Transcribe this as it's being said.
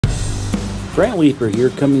Brant Leeper here,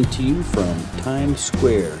 coming to you from Times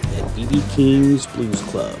Square at B.B.King's Blues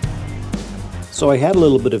Club. So I had a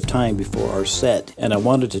little bit of time before our set, and I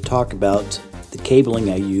wanted to talk about the cabling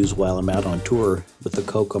I use while I'm out on tour with the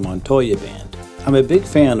Coco Montoya Band. I'm a big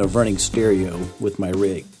fan of running stereo with my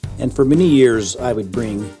rig, and for many years I would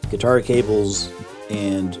bring guitar cables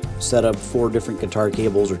and set up 4 different guitar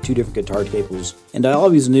cables or 2 different guitar cables, and I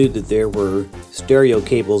always knew that there were stereo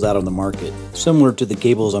cables out on the market, similar to the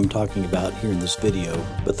cables I'm talking about here in this video,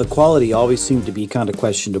 but the quality always seemed to be kind of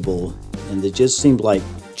questionable, and it just seemed like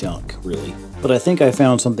junk, really. But I think I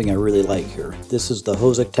found something I really like here. This is the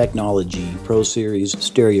Hosa Technolog Pro Series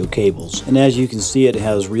stereo cables, and as you can see, it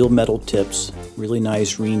has real metal tips, really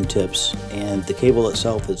nice ream tips, and the cable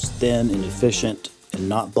itself is thin and efficient and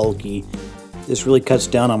not bulky. This really cuts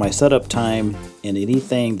down on my setup time, and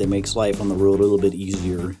anything that makes life on the road a little bit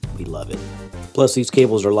easier, we love it. Plus, these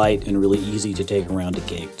cables are light and really easy to take around to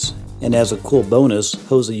gigs. And as a cool bonus,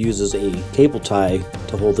 Hosa uses a cable tie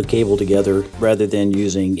to hold the cable together rather than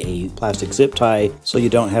using a plastic zip tie, so you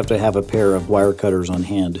don't have to have a pair of wire cutters on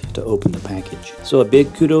hand to open the package. So a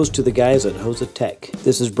big kudos to the guys at Hosa Tech.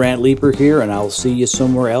 This is Brant Leeper here, and I'll see you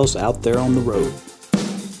somewhere else out there on the road.